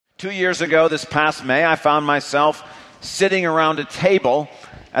2 years ago, this past May, I found myself sitting around a table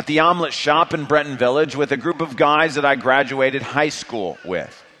at the omelet shop in Breton Village with a group of guys that I graduated high school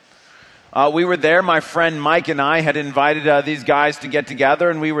with. We were there, my friend Mike and I had invited these guys to get together,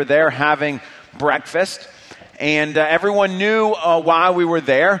 and we were there having breakfast. And everyone knew why we were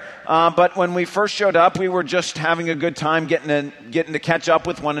there, but when we first showed up, we were just having a good time getting to catch up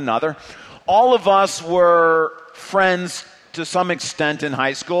with one another. All of us were friends to some extent in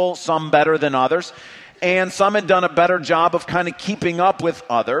high school, some better than others, and some had done a better job of kind of keeping up with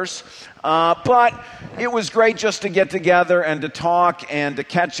others. But it was great just to get together and to talk and to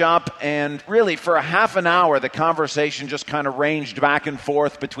catch up. And really, for a half an hour, the conversation just kind of ranged back and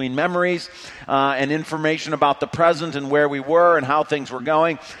forth between memories and information about the present and where we were and how things were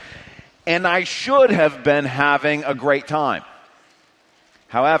going. And I should have been having a great time.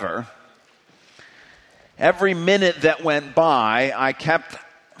 However, every minute that went by, I kept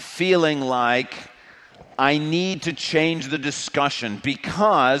feeling like I need to change the discussion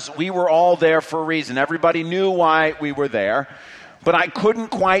because we were all there for a reason. Everybody knew why we were there, but I couldn't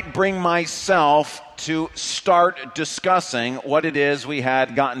quite bring myself to start discussing what it is we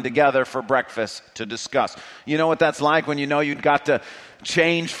had gotten together for breakfast to discuss. You know what that's like when you know you've got to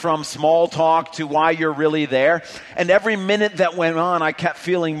change from small talk to why you're really there. And every minute that went on, I kept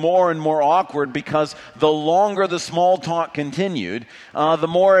feeling more and more awkward because the longer the small talk continued, the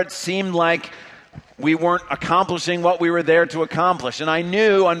more it seemed like we weren't accomplishing what we were there to accomplish. And I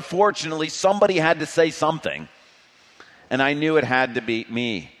knew, unfortunately, somebody had to say something. And I knew it had to be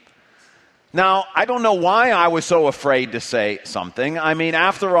me. Now, I don't know why I was so afraid to say something. I mean,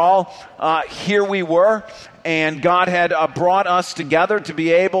 after all, here we were, and God had brought us together to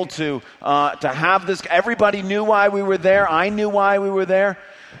be able to have this. Everybody knew why we were there. I knew why we were there.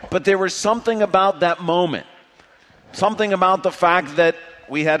 But there was something about that moment, something about the fact that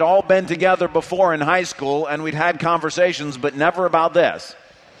we had all been together before in high school, and we'd had conversations, but never about this.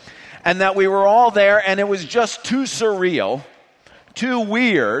 And that we were all there, and it was just too surreal, too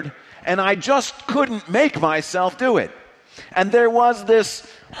weird, and I just couldn't make myself do it. And there was this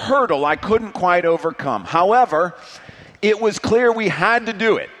hurdle I couldn't quite overcome. However, it was clear we had to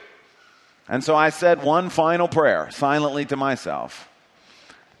do it. And so I said one final prayer silently to myself.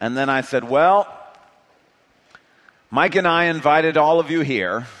 And then I said, well, Mike and I invited all of you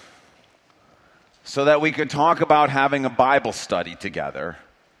here so that we could talk about having a Bible study together,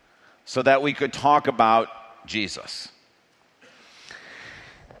 so that we could talk about Jesus.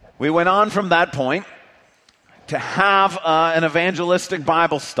 We went on from that point to have an evangelistic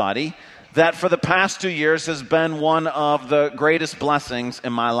Bible study that for the past 2 years has been one of the greatest blessings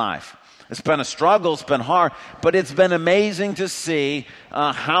in my life. It's been a struggle, it's been hard, but it's been amazing to see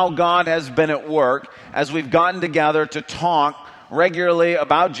how God has been at work as we've gotten together to talk regularly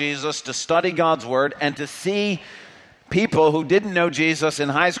about Jesus, to study God's Word, and to see people who didn't know Jesus in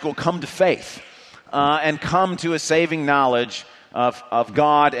high school come to faith and come to a saving knowledge of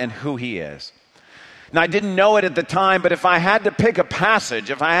God and who He is. Now, I didn't know it at the time, but if I had to pick a passage,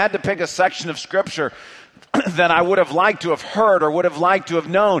 if I had to pick a section of Scripture that I would have liked to have heard or would have liked to have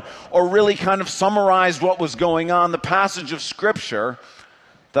known or really kind of summarized what was going on, the passage of Scripture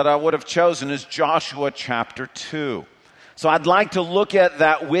that I would have chosen is Joshua chapter 2. So I'd like to look at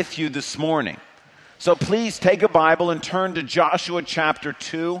that with you this morning. So please take a Bible and turn to Joshua chapter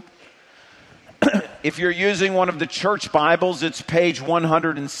 2. If you're using one of the church Bibles, it's page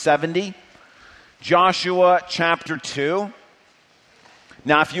 170. Joshua chapter 2.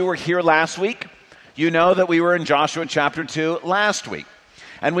 Now, if you were here last week, you know that we were in Joshua chapter 2 last week.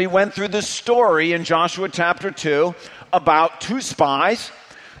 And we went through the story in Joshua chapter 2 about two spies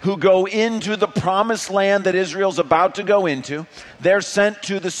who go into the promised land that Israel's about to go into. They're sent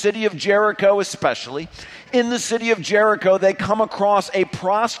to the city of Jericho especially. In the city of Jericho, they come across a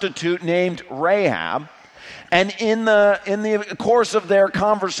prostitute named Rahab. And in the course of their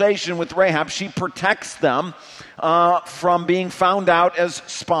conversation with Rahab, she protects them from being found out as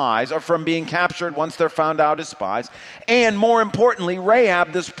spies, or from being captured once they're found out as spies. And more importantly,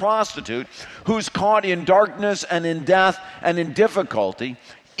 Rahab, this prostitute, who's caught in darkness and in death and in difficulty,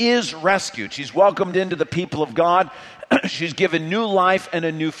 is rescued. She's welcomed into the people of God. She's given new life and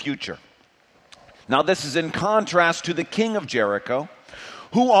a new future. Now, this is in contrast to the king of Jericho,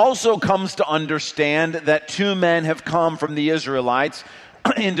 who also comes to understand that two men have come from the Israelites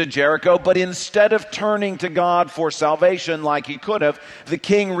into Jericho, but instead of turning to God for salvation like he could have, the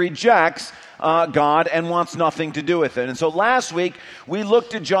king rejects God and wants nothing to do with it. And so last week, we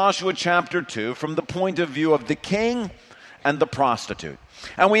looked at Joshua chapter 2 from the point of view of the king and the prostitute.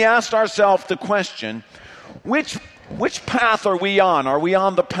 And we asked ourselves the question, which Which path are we on? Are we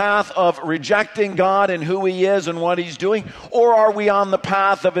on the path of rejecting God and who He is and what He's doing? Or are we on the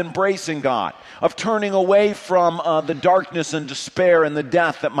path of embracing God, of turning away from the darkness and despair and the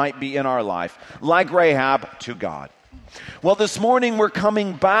death that might be in our life, like Rahab, to God? Well, this morning we're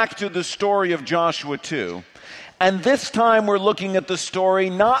coming back to the story of Joshua 2. And this time we're looking at the story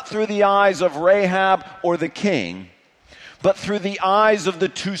not through the eyes of Rahab or the king, but through the eyes of the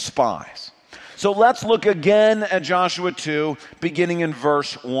two spies. So let's look again at Joshua 2, beginning in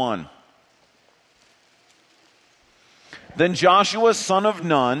verse 1. Then Joshua, son of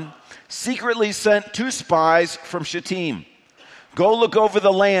Nun, secretly sent two spies from Shittim. Go look over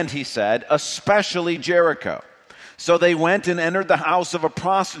the land, he said, especially Jericho. So they went and entered the house of a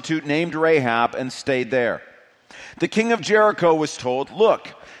prostitute named Rahab and stayed there. The king of Jericho was told, look,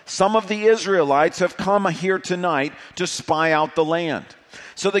 some of the Israelites have come here tonight to spy out the land.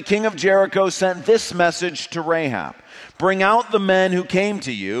 So the king of Jericho sent this message to Rahab. Bring out the men who came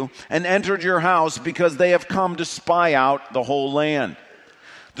to you and entered your house because they have come to spy out the whole land.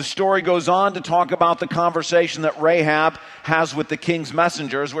 The story goes on to talk about the conversation that Rahab has with the king's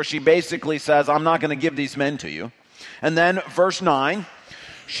messengers, where she basically says, I'm not going to give these men to you. And then verse 9,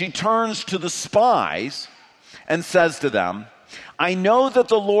 she turns to the spies and says to them, I know that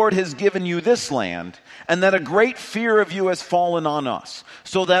the Lord has given you this land, and that a great fear of you has fallen on us,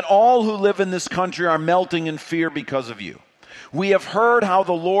 so that all who live in this country are melting in fear because of you. We have heard how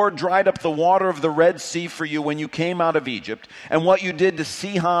the Lord dried up the water of the Red Sea for you when you came out of Egypt, and what you did to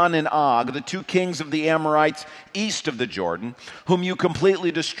Sihon and Og, the two kings of the Amorites east of the Jordan, whom you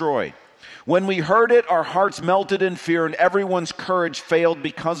completely destroyed. When we heard it, our hearts melted in fear, and everyone's courage failed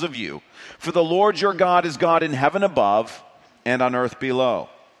because of you. For the Lord your God is God in heaven above and on earth below.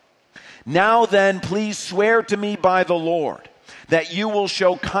 Now then, please swear to me by the Lord that you will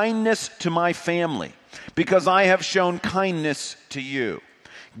show kindness to my family, because I have shown kindness to you.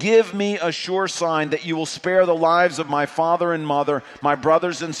 Give me a sure sign that you will spare the lives of my father and mother, my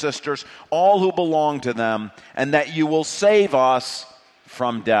brothers and sisters, all who belong to them, and that you will save us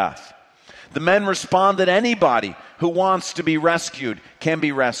from death. The men respond that anybody who wants to be rescued can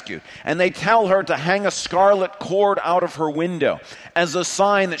be rescued. And they tell her to hang a scarlet cord out of her window as a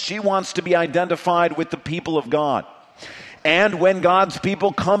sign that she wants to be identified with the people of God. And when God's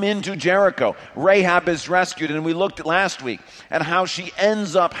people come into Jericho, Rahab is rescued. And we looked last week at how she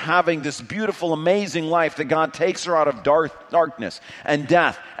ends up having this beautiful, amazing life, that God takes her out of darkness and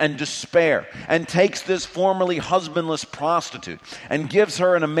death and despair, and takes this formerly husbandless prostitute and gives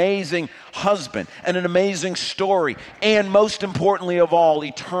her an amazing husband and an amazing story, and most importantly of all,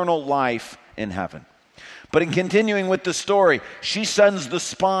 eternal life in heaven. But in continuing with the story, she sends the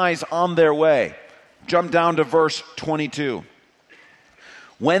spies on their way. Jump down to verse 22.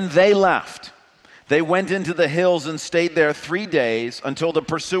 When they left, they went into the hills and stayed there 3 days until the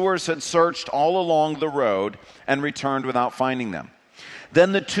pursuers had searched all along the road and returned without finding them.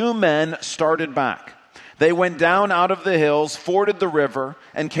 Then the two men started back. They went down out of the hills, forded the river,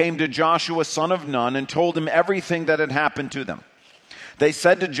 and came to Joshua, son of Nun, and told him everything that had happened to them. They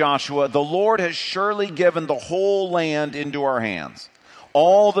said to Joshua, the Lord has surely given the whole land into our hands.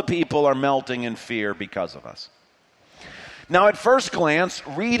 All the people are melting in fear because of us. Now, at first glance,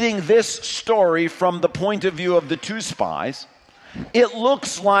 reading this story from the point of view of the two spies, it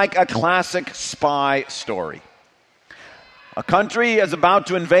looks like a classic spy story. A country is about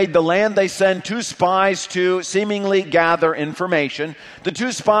to invade the land. They send two spies to seemingly gather information. The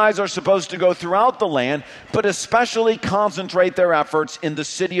two spies are supposed to go throughout the land, but especially concentrate their efforts in the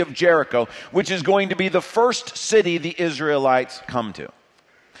city of Jericho, which is going to be the first city the Israelites come to.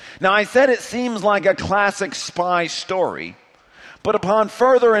 Now, I said it seems like a classic spy story, but upon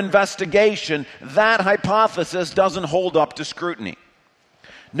further investigation, that hypothesis doesn't hold up to scrutiny.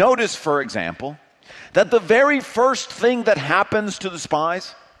 Notice, for example, that the very first thing that happens to the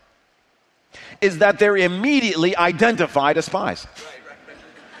spies is that they're immediately identified as spies.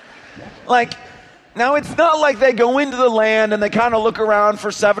 Now, it's not like they go into the land and they kind of look around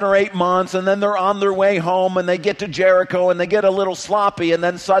for 7 or 8 months, and then they're on their way home and they get to Jericho and they get a little sloppy, and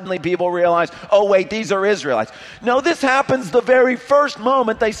then suddenly people realize, oh wait, these are Israelites. No, this happens the very first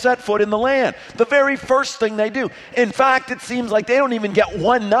moment they set foot in the land. The very first thing they do. In fact, it seems like they don't even get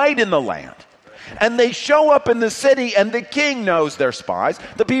one night in the land. And they show up in the city, and the king knows they're spies.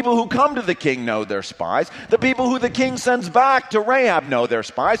 The people who come to the king know they're spies. The people who the king sends back to Rahab know they're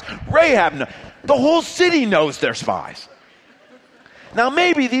spies. The whole city knows they're spies. Now,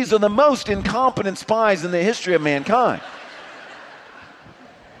 maybe these are the most incompetent spies in the history of mankind.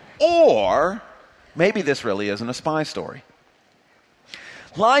 Or maybe this really isn't a spy story.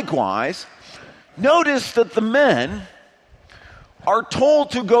 Likewise, Notice that the men are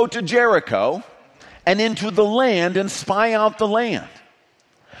told to go to Jericho and into the land and spy out the land.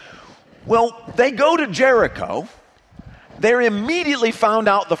 Well, they go to Jericho. They're immediately found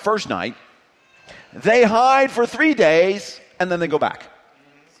out the first night. They hide for 3 days, and then they go back.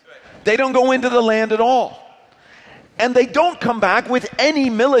 They don't go into the land at all. And they don't come back with any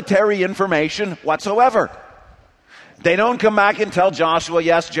military information whatsoever. They don't come back and tell Joshua,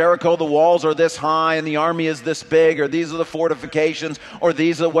 yes, Jericho, the walls are this high and the army is this big, or these are the fortifications, or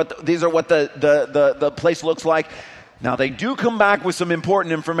these are what the place looks like. Now, they do come back with some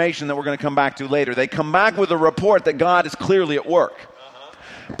important information that we're going to come back to later. They come back with a report that God is clearly at work.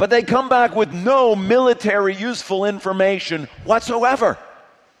 But they come back with no military useful information whatsoever.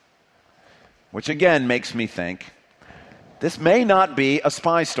 Which again makes me think, this may not be a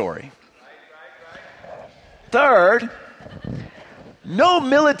spy story. Third, no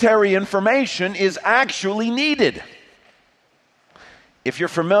military information is actually needed. If you're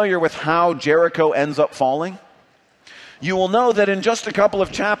familiar with how Jericho ends up falling, you will know that in just a couple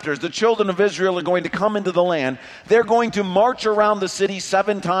of chapters, the children of Israel are going to come into the land. They're going to march around the city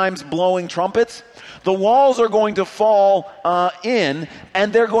 7 times blowing trumpets. The walls are going to fall in,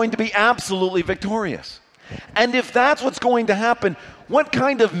 and they're going to be absolutely victorious. And if that's what's going to happen, what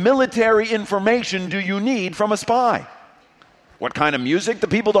kind of military information do you need from a spy? What kind of music the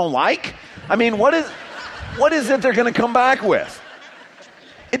people don't like? I mean, what is it they're going to come back with?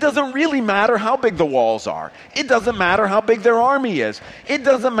 It doesn't really matter how big the walls are. It doesn't matter how big their army is. It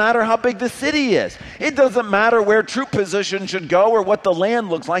doesn't matter how big the city is. It doesn't matter where troop position should go or what the land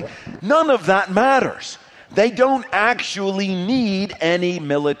looks like. None of that matters. They don't actually need any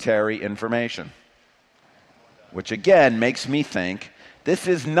military information. Which again makes me think this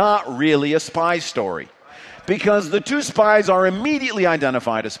is not really a spy story. Because the 2 spies are immediately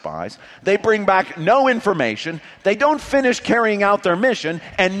identified as spies. They bring back no information. They don't finish carrying out their mission,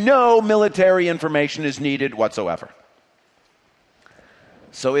 and no military information is needed whatsoever.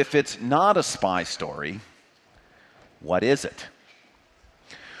 So if it's not a spy story, what is it?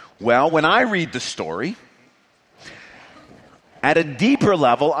 Well, when I read the story, at a deeper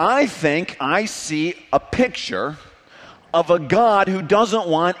level, I think I see a picture of a God who doesn't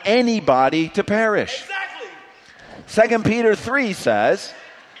want anybody to perish. Exactly. 2 Peter 3 says,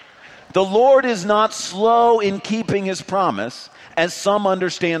 "The Lord is not slow in keeping his promise, as some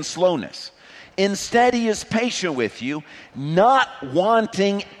understand slowness. Instead, he is patient with you, not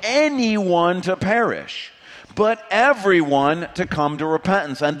wanting anyone to perish, but everyone to come to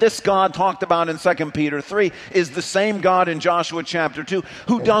repentance." And this God talked about in 2 Peter 3 is the same God in Joshua chapter 2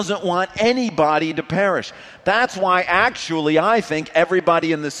 who doesn't want anybody to perish. That's why actually I think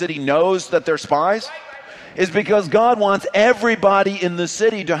everybody in the city knows that they're spies. Is because God wants everybody in the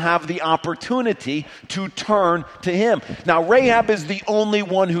city to have the opportunity to turn to him. Now, Rahab is the only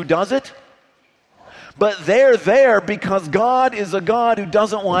one who does it, but they're there because God is a God who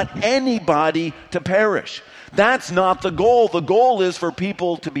doesn't want anybody to perish. That's not the goal. The goal is for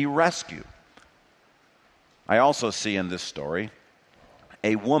people to be rescued. I also see in this story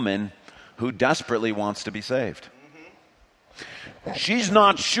a woman who desperately wants to be saved. She's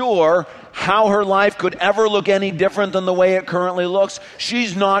not sure how her life could ever look any different than the way it currently looks.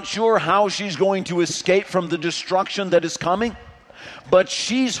 She's not sure how she's going to escape from the destruction that is coming. But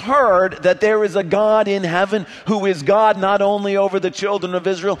she's heard that there is a God in heaven who is God not only over the children of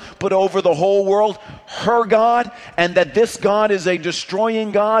Israel, but over the whole world, her God, and that this God is a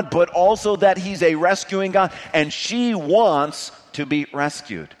destroying God, but also that he's a rescuing God, and she wants to be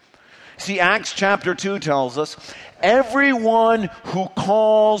rescued. See, Acts chapter 2 tells us, everyone who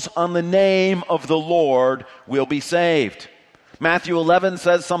calls on the name of the Lord will be saved. Matthew 11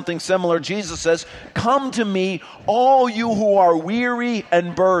 says something similar. Jesus says, "Come to me, all you who are weary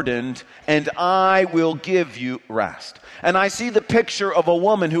and burdened, and I will give you rest." And I see the picture of a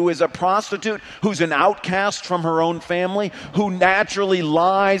woman who is a prostitute, who's an outcast from her own family, who naturally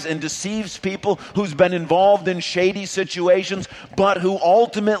lies and deceives people, who's been involved in shady situations, but who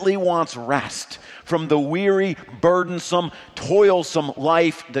ultimately wants rest from the weary, burdensome, toilsome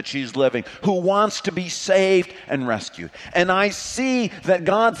life that she's living, who wants to be saved and rescued. And I see that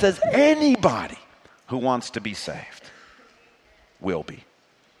God says anybody who wants to be saved will be.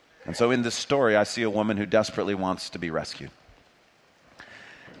 And so in this story, I see a woman who desperately wants to be rescued.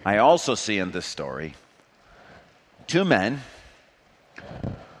 I also see in this story 2 men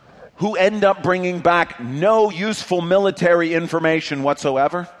who end up bringing back no useful military information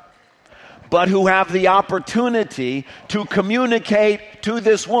whatsoever, but who have the opportunity to communicate to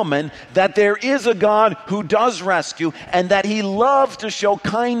this woman that there is a God who does rescue and that he loves to show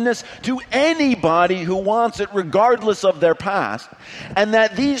kindness to anybody who wants it regardless of their past. And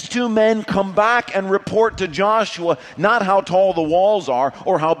that these two men come back and report to Joshua not how tall the walls are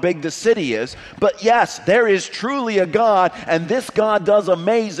or how big the city is, but yes, there is truly a God, and this God does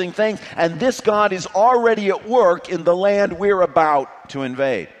amazing things, and this God is already at work in the land we're about to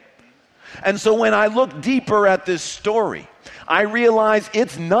invade. And so when I look deeper at this story, I realize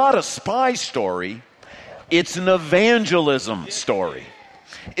it's not a spy story, it's an evangelism story.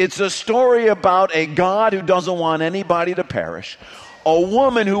 It's a story about a God who doesn't want anybody to perish, a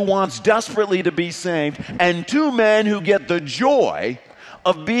woman who wants desperately to be saved, and two men who get the joy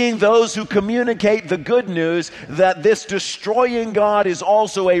of being those who communicate the good news that this destroying God is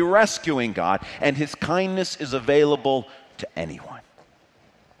also a rescuing God, and his kindness is available to anyone.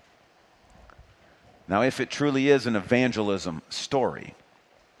 Now, if it truly is an evangelism story,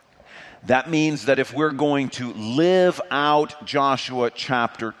 that means that if we're going to live out Joshua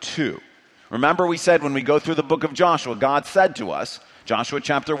chapter 2, remember we said when we go through the book of Joshua, God said to us, Joshua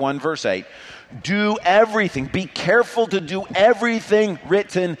chapter 1 verse 8, do everything, be careful to do everything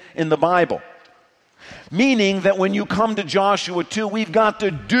written in the Bible. Meaning that when you come to Joshua 2, we've got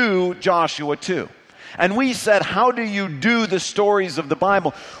to do Joshua 2. And we said, how do you do the stories of the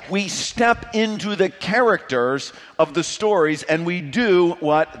Bible? We step into the characters of the stories and we do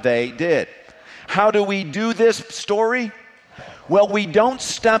what they did. How do we do this story? Well, we don't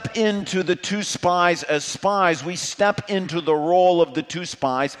step into the two spies as spies. We step into the role of the two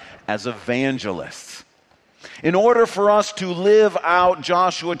spies as evangelists. In order for us to live out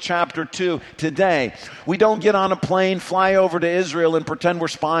Joshua chapter 2 today, we don't get on a plane, fly over to Israel, and pretend we're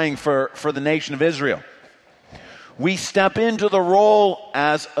spying for the nation of Israel. We step into the role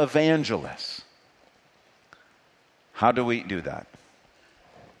as evangelists. How do we do that?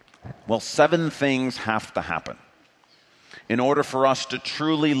 Well, 7 things have to happen in order for us to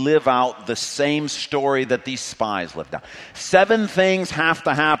truly live out the same story that these spies lived out. 7 things have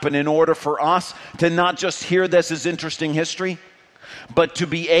to happen in order for us to not just hear this as interesting history, but to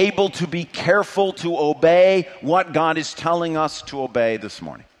be able to be careful to obey what God is telling us to obey this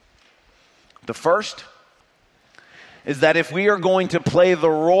morning. The first is that if we are going to play the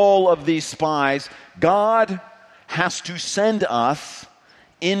role of these spies, God has to send us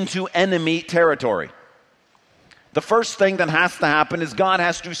into enemy territory. The first thing that has to happen is God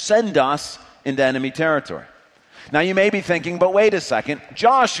has to send us into enemy territory. Now you may be thinking, but wait a second,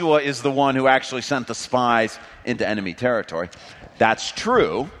 Joshua is the one who actually sent the spies into enemy territory. That's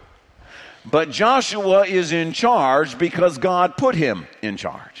true, but Joshua is in charge because God put him in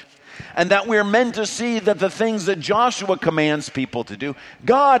charge. And that we're meant to see that the things that Joshua commands people to do,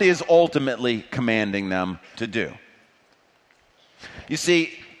 God is ultimately commanding them to do. You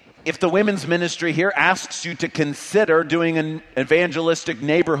see, if the women's ministry here asks you to consider doing an evangelistic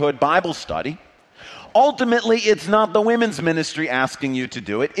neighborhood Bible study, ultimately it's not the women's ministry asking you to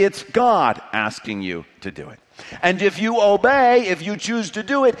do it, it's God asking you to do it. And if you obey, if you choose to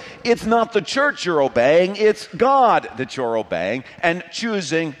do it, it's not the church you're obeying, it's God that you're obeying and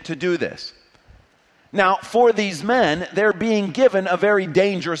choosing to do this. Now, for these men, they're being given a very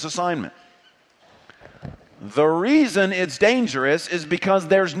dangerous assignment. The reason it's dangerous is because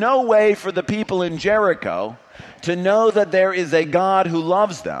there's no way for the people in Jericho to know that there is a God who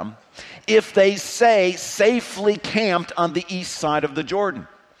loves them if they say safely camped on the east side of the Jordan.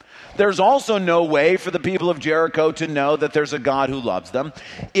 There's also no way for the people of Jericho to know that there's a God who loves them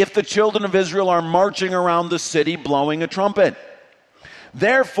if the children of Israel are marching around the city blowing a trumpet.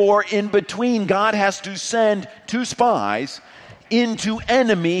 Therefore, in between, God has to send 2 spies into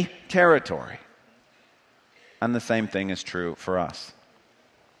enemy territory. And the same thing is true for us.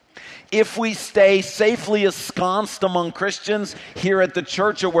 If we stay safely ensconced among Christians here at the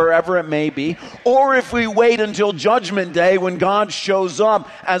church or wherever it may be, or if we wait until Judgment Day when God shows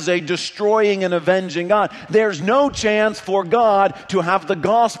up as a destroying and avenging God, there's no chance for God to have the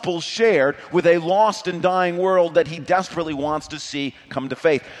gospel shared with a lost and dying world that he desperately wants to see come to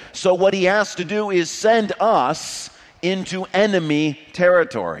faith. So what he has to do is send us into enemy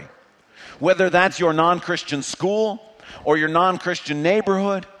territory. Whether that's your non-Christian school, or your non-Christian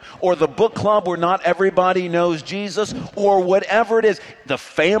neighborhood, or the book club where not everybody knows Jesus, or whatever it is, the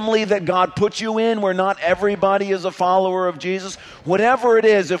family that God put you in where not everybody is a follower of Jesus, whatever it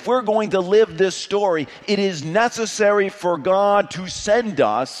is, if we're going to live this story, it is necessary for God to send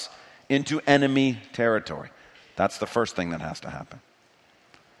us into enemy territory. That's the first thing that has to happen.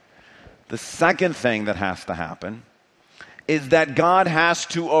 The second thing that has to happen is that God has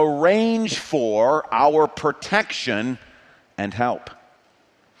to arrange for our protection and help.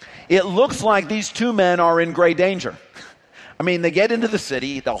 It looks like these two men are in great danger. I mean, they get into the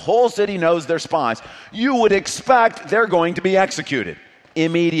city. The whole city knows they're spies. You would expect they're going to be executed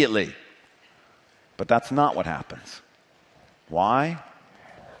immediately. But that's not what happens. Why?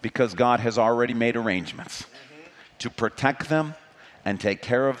 Because God has already made arrangements to protect them and take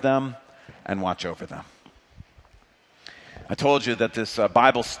care of them and watch over them. I told you that this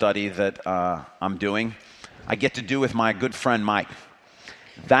Bible study that I'm doing, I get to do with my good friend Mike.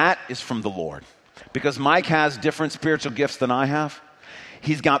 That is from the Lord. Because Mike has different spiritual gifts than I have.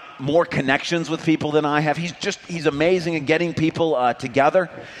 He's got more connections with people than I have. He's amazing at getting people together.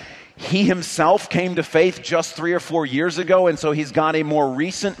 He himself came to faith just 3 or 4 years ago, and so he's got a more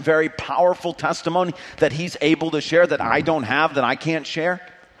recent, very powerful testimony that he's able to share that I don't have, that I can't share.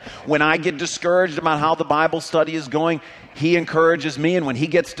 When I get discouraged about how the Bible study is going, he encourages me, and when he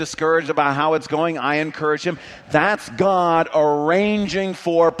gets discouraged about how it's going, I encourage him. That's God arranging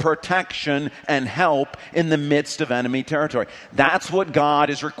for protection and help in the midst of enemy territory. That's what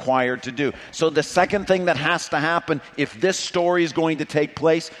God is required to do. So the second thing that has to happen, if this story is going to take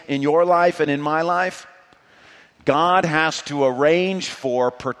place in your life and in my life, God has to arrange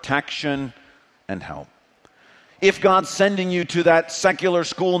for protection and help. If God's sending you to that secular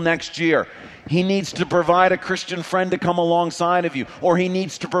school next year, He needs to provide a Christian friend to come alongside of you, or He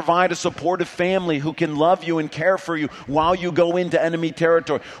needs to provide a supportive family who can love you and care for you while you go into enemy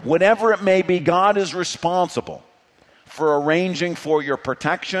territory. Whatever it may be, God is responsible for arranging for your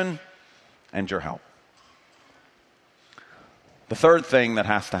protection and your help. The third thing that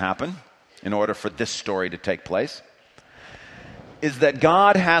has to happen in order for this story to take place is that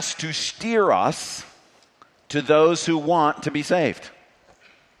God has to steer us to those who want to be saved.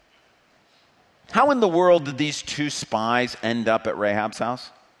 How in the world did these two spies end up at Rahab's house?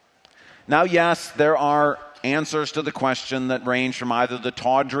 Now, yes, there are answers to the question that range from either the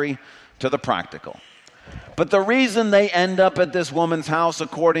tawdry to the practical. But the reason they end up at this woman's house,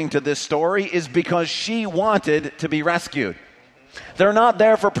 according to this story, is because she wanted to be rescued. They're not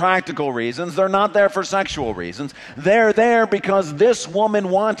there for practical reasons. They're not there for sexual reasons. They're there because this woman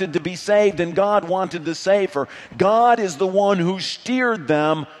wanted to be saved and God wanted to save her. God is the one who steered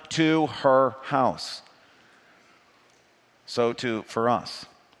them to her house. So too for us.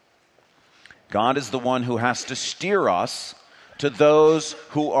 God is the one who has to steer us to those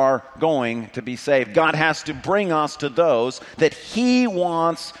who are going to be saved. God has to bring us to those that He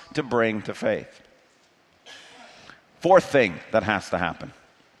wants to bring to faith. Fourth thing that has to happen.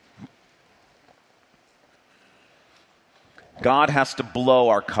 God has to blow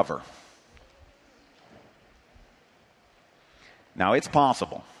our cover. Now, it's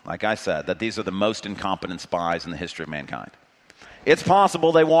possible, like I said, that these are the most incompetent spies in the history of mankind. It's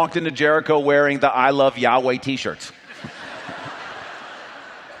possible they walked into Jericho wearing the I Love Yahweh t-shirts.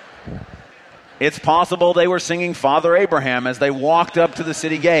 It's possible they were singing Father Abraham as they walked up to the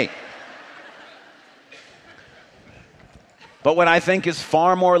city gate. But what I think is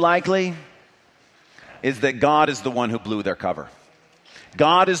far more likely is that God is the one who blew their cover.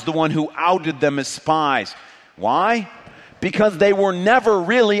 God is the one who outed them as spies. Why? Because they were never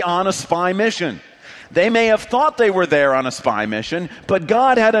really on a spy mission. They may have thought they were there on a spy mission, but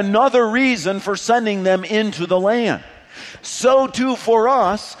God had another reason for sending them into the land. So too for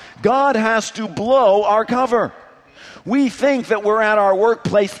us, God has to blow our cover. We think that we're at our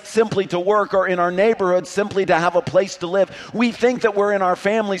workplace simply to work, or in our neighborhood simply to have a place to live. We think that we're in our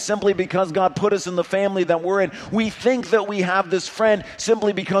family simply because God put us in the family that we're in. We think that we have this friend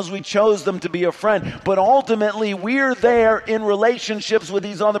simply because we chose them to be a friend. But ultimately, we're there in relationships with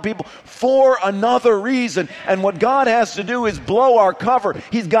these other people for another reason. And what God has to do is blow our cover.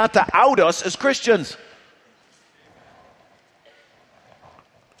 He's got to out us as Christians.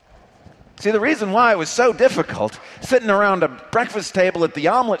 See, the reason why it was so difficult sitting around a breakfast table at the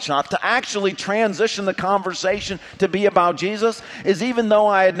omelet shop to actually transition the conversation to be about Jesus is, even though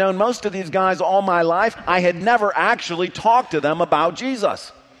I had known most of these guys all my life, I had never actually talked to them about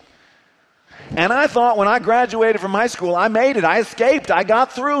Jesus. And I thought when I graduated from high school, I made it. I escaped. I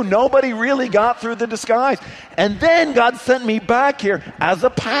got through. Nobody really got through the disguise. And then God sent me back here as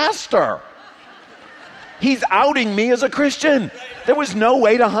a pastor. He's outing me as a Christian. There was no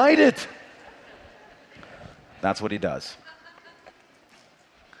way to hide it. That's what He does.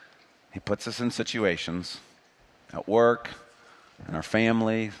 He puts us in situations at work, in our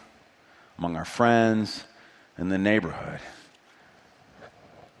family, among our friends, in the neighborhood.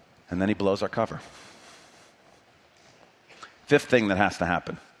 And then He blows our cover. Fifth thing that has to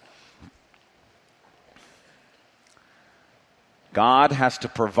happen. God has to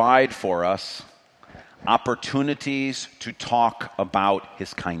provide for us opportunities to talk about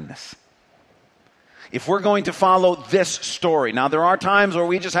his kindness. If we're going to follow this story, now there are times where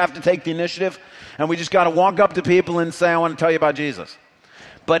we just have to take the initiative and we just got to walk up to people and say, I want to tell you about Jesus.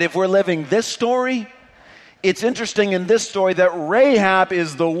 But if we're living this story, it's interesting in this story that Rahab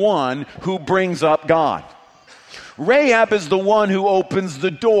is the one who brings up God. Rahab is the one who opens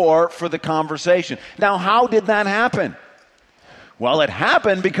the door for the conversation. Now, how did that happen? Well, it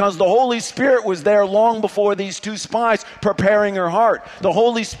happened because the Holy Spirit was there long before these two spies preparing her heart. The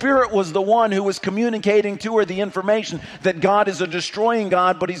Holy Spirit was the one who was communicating to her the information that God is a destroying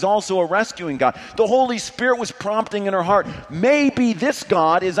God, but he's also a rescuing God. The Holy Spirit was prompting in her heart, maybe this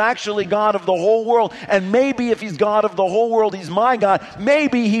God is actually God of the whole world, and maybe if he's God of the whole world, he's my God.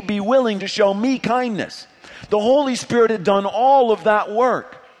 Maybe he'd be willing to show me kindness. The Holy Spirit had done all of that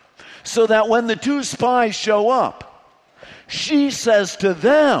work so that when the two spies show up, she says to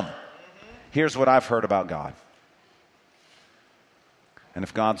them, here's what I've heard about God. And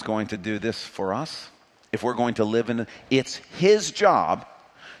if God's going to do this for us, if we're going to live in it, it's his job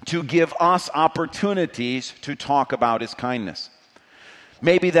to give us opportunities to talk about his kindness.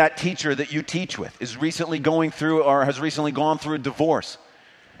 Maybe that teacher that you teach with is recently going through or has recently gone through a divorce.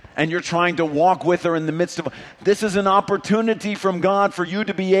 And you're trying to walk with her in the midst of this is an opportunity from God for you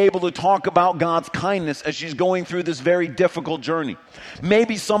to be able to talk about God's kindness as she's going through this very difficult journey.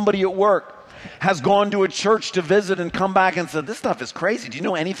 Maybe somebody at work has gone to a church to visit and come back and said, this stuff is crazy. Do you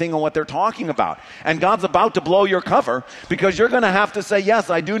know anything on what they're talking about? And God's about to blow your cover because you're going to have to say, yes,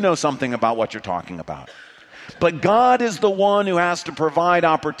 I do know something about what you're talking about. But God is the one who has to provide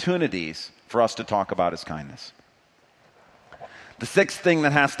opportunities for us to talk about his kindness. The sixth thing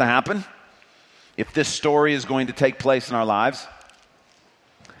that has to happen, if this story is going to take place in our lives,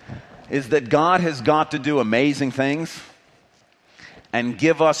 is that God has got to do amazing things and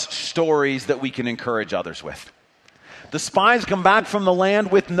give us stories that we can encourage others with. The spies come back from the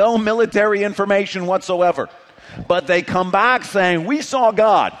land with no military information whatsoever, but they come back saying, we saw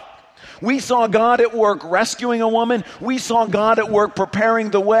God. We saw God at work rescuing a woman. We saw God at work preparing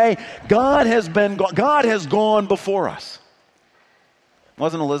the way. God has gone before us.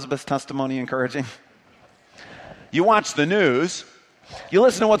 Wasn't Elizabeth's testimony encouraging? You watch the news, you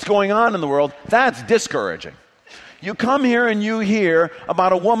listen to what's going on in the world, that's discouraging. You come here and you hear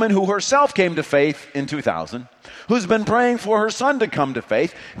about a woman who herself came to faith in 2000, who's been praying for her son to come to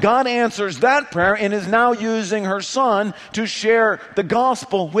faith. God answers that prayer and is now using her son to share the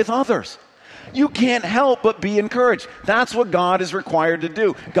gospel with others. You can't help but be encouraged. That's what God is required to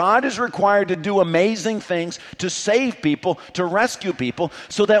do. God is required to do amazing things to save people, to rescue people,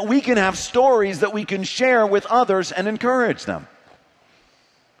 so that we can have stories that we can share with others and encourage them.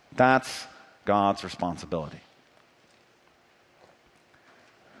 That's God's responsibility.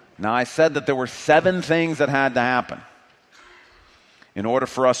 Now, I said that there were 7 things that had to happen in order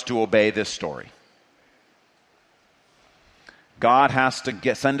for us to obey this story. God has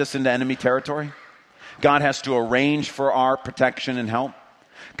to send us into enemy territory. God has to arrange for our protection and help.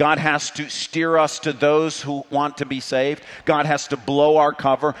 God has to steer us to those who want to be saved. God has to blow our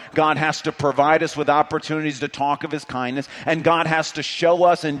cover. God has to provide us with opportunities to talk of his kindness. And God has to show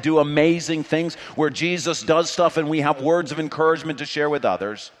us and do amazing things where Jesus does stuff and we have words of encouragement to share with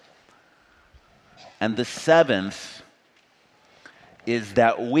others. And the 7th is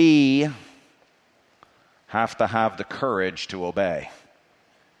that we have to have the courage to obey.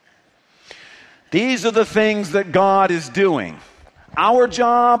 These are the things that God is doing. Our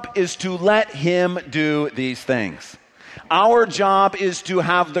job is to let him do these things. Our job is to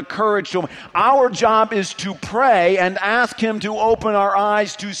have the courage to. Our job is to pray and ask him to open our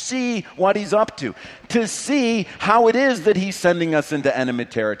eyes to see what he's up to see how it is that he's sending us into enemy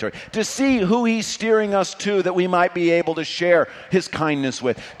territory, to see who he's steering us to that we might be able to share his kindness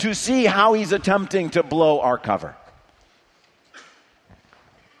with, to see how he's attempting to blow our cover.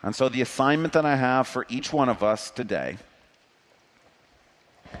 And so the assignment that I have for each one of us today,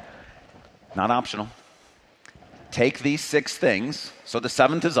 not optional, take these 6 things, so the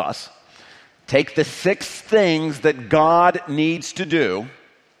 7th is us, take the 6 things that God needs to do,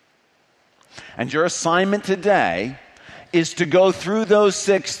 and your assignment today is to go through those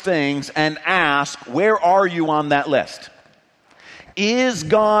 6 things and ask, where are you on that list? Is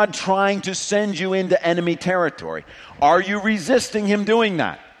God trying to send you into enemy territory? Are you resisting him doing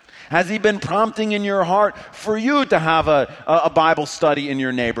that? Has he been prompting in your heart for you to have a Bible study in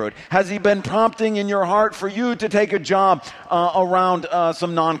your neighborhood? Has he been prompting in your heart for you to take a job around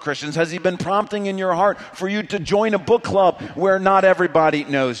some non-Christians? Has he been prompting in your heart for you to join a book club where not everybody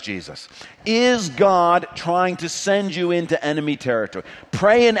knows Jesus? Is God trying to send you into enemy territory?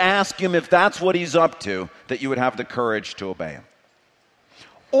 Pray and ask him if that's what he's up to, that you would have the courage to obey him.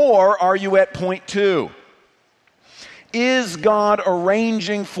 Or are you at point 2? Is God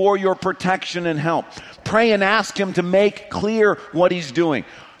arranging for your protection and help? Pray and ask him to make clear what he's doing.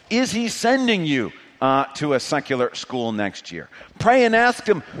 Is he sending you to a secular school next year? Pray and ask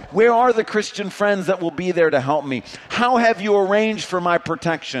him, where are the Christian friends that will be there to help me? How have you arranged for my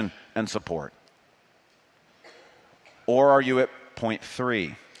protection and support? Or are you at point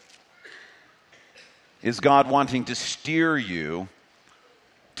 3? Is God wanting to steer you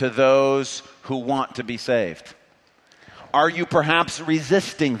to those who want to be saved? Are you perhaps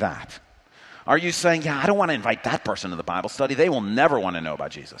resisting that? Are you saying, I don't want to invite that person to the Bible study. They will never want to know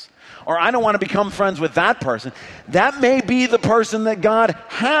about Jesus. Or I don't want to become friends with that person. That may be the person that God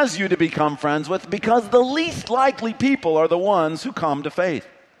has you to become friends with, because the least likely people are the ones who come to faith.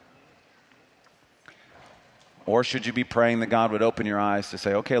 Or should you be praying that God would open your eyes to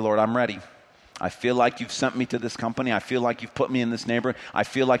say, okay, Lord, I'm ready. I feel like you've sent me to this company. I feel like you've put me in this neighborhood. I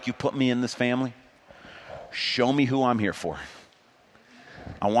feel like you put me in this family. Show me who I'm here for.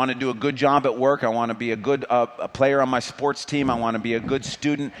 I want to do a good job at work. I want to be a good a player on my sports team. I want to be a good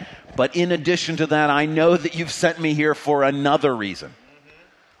student. But in addition to that, I know that you've sent me here for another reason.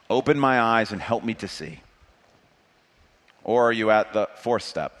 Open my eyes and help me to see. Or are you at the 4th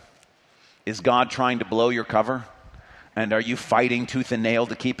step? Is God trying to blow your cover? And are you fighting tooth and nail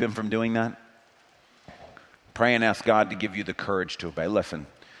to keep him from doing that? Pray and ask God to give you the courage to obey. Listen,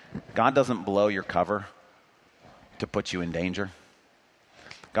 God doesn't blow your cover to put you in danger.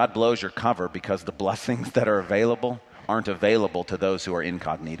 God blows your cover because the blessings that are available aren't available to those who are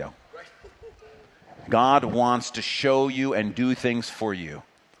incognito. God wants to show you and do things for you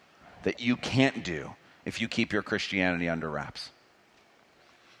that you can't do if you keep your Christianity under wraps.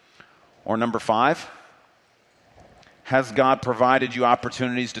 Or number 5, has God provided you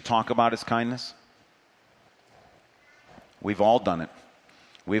opportunities to talk about his kindness? We've all done it.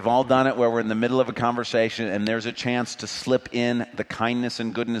 We've all done it where we're in the middle of a conversation and there's a chance to slip in the kindness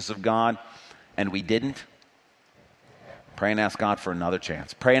and goodness of God, and we didn't. Pray and ask God for another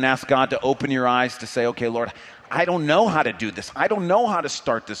chance. Pray and ask God to open your eyes to say, okay, Lord, I don't know how to do this. I don't know how to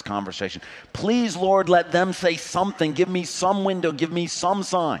start this conversation. Please, Lord, let them say something. Give me some window. Give me some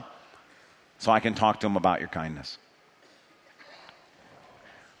sign so I can talk to them about your kindness.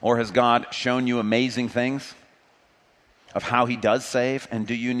 Or has God shown you amazing things of how he does save, and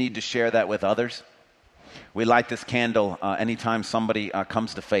do you need to share that with others? We light this candle anytime somebody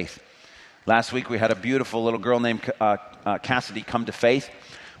comes to faith. Last week we had a beautiful little girl named Cassidy come to faith.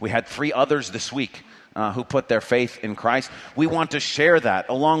 We had 3 others this week who put their faith in Christ. We want to share that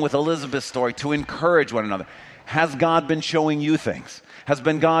along with Elizabeth's story to encourage one another. Has God been showing you things? Has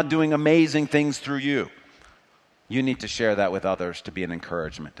been God doing amazing things through you? You need to share that with others to be an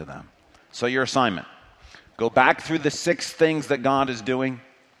encouragement to them. So your assignment: go back through the 6 things that God is doing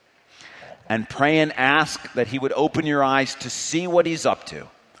and pray and ask that he would open your eyes to see what he's up to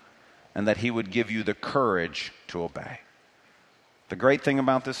and that he would give you the courage to obey. The great thing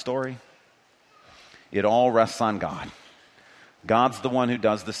about this story, it all rests on God. God's the one who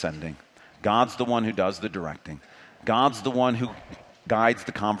does the sending. God's the one who does the directing. God's the one who guides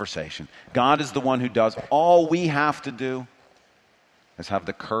the conversation. God is the one who does. All we have to do is have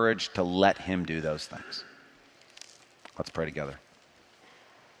the courage to let him do those things. Let's pray together.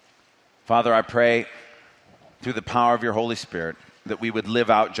 Father, I pray through the power of your Holy Spirit that we would live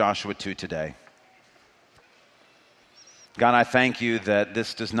out Joshua 2 today. God, I thank you that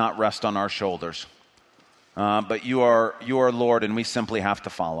this does not rest on our shoulders, but you are Lord, and we simply have to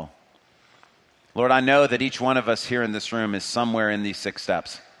follow. Lord, I know that each one of us here in this room is somewhere in these 6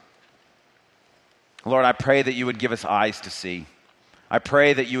 steps. Lord, I pray that you would give us eyes to see. I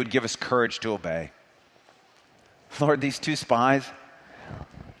pray that you would give us courage to obey. Lord, these 2 spies,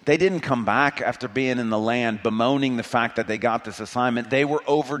 they didn't come back after being in the land bemoaning the fact that they got this assignment. They were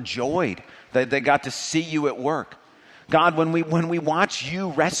overjoyed that they got to see you at work. God, when we watch you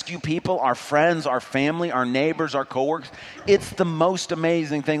rescue people, our friends, our family, our neighbors, our coworkers, it's the most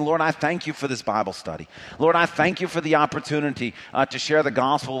amazing thing. Lord, I thank you for this Bible study. Lord, I thank you for the opportunity to share the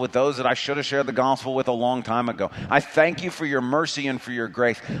gospel with those that I should have shared the gospel with a long time ago. I thank you for your mercy and for your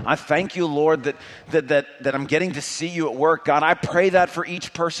grace. I thank you, Lord, that I'm getting to see you at work. God, I pray that for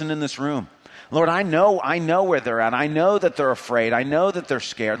each person in this room. Lord, I know where they're at. I know that they're afraid. I know that they're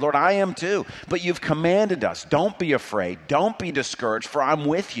scared. Lord, I am too. But you've commanded us, don't be afraid. Don't be discouraged, for I'm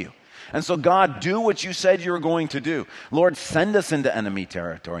with you. And so, God, do what you said you were going to do. Lord, send us into enemy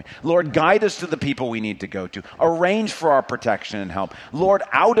territory. Lord, guide us to the people we need to go to. Arrange for our protection and help. Lord,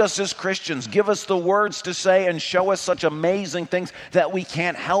 out us as Christians. Give us the words to say and show us such amazing things that we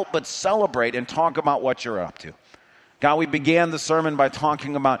can't help but celebrate and talk about what you're up to. God, we began the sermon by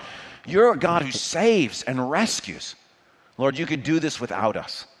talking about you're a God who saves and rescues. Lord, you could do this without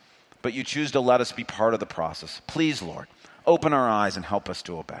us, but you choose to let us be part of the process. Please, Lord, open our eyes and help us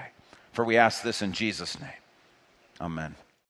to obey. For we ask this in Jesus' name. Amen.